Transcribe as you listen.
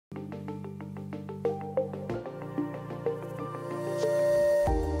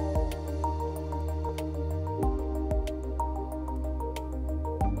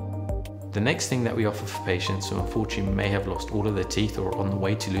The next thing that we offer for patients who unfortunately may have lost all of their teeth or are on the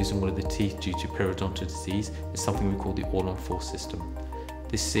way to losing all of their teeth due to periodontal disease is something we call the all-on-4 system.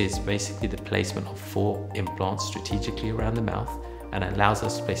 This is basically the placement of 4 implants strategically around the mouth, and it allows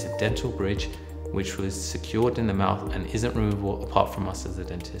us to place a dental bridge which was secured in the mouth and isn't removable apart from us as a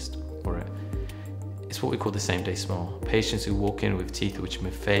dentist for it. It's what we call the same-day smile. Patients who walk in with teeth which have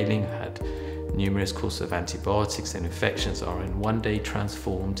been failing, had numerous courses of antibiotics and infections, are in one day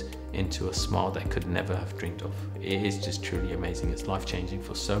transformed into a smile they could never have dreamed of. It is just truly amazing. It's life-changing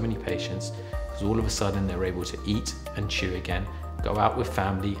for so many patients because all of a sudden they're able to eat and chew again, go out with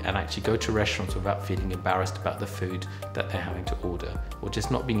family and actually go to restaurants without feeling embarrassed about the food that they're having to order or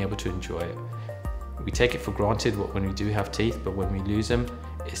just not being able to enjoy it. We take it for granted when we do have teeth, but when we lose them,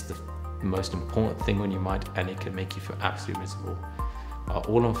 it's the most important thing on your mind and it can make you feel absolutely miserable. Our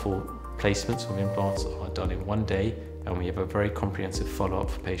all-on-4 placements of implants are done in one day, and we have a very comprehensive follow-up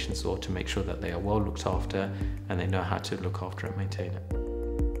for patients to make sure that they are well looked after and they know how to look after and maintain it.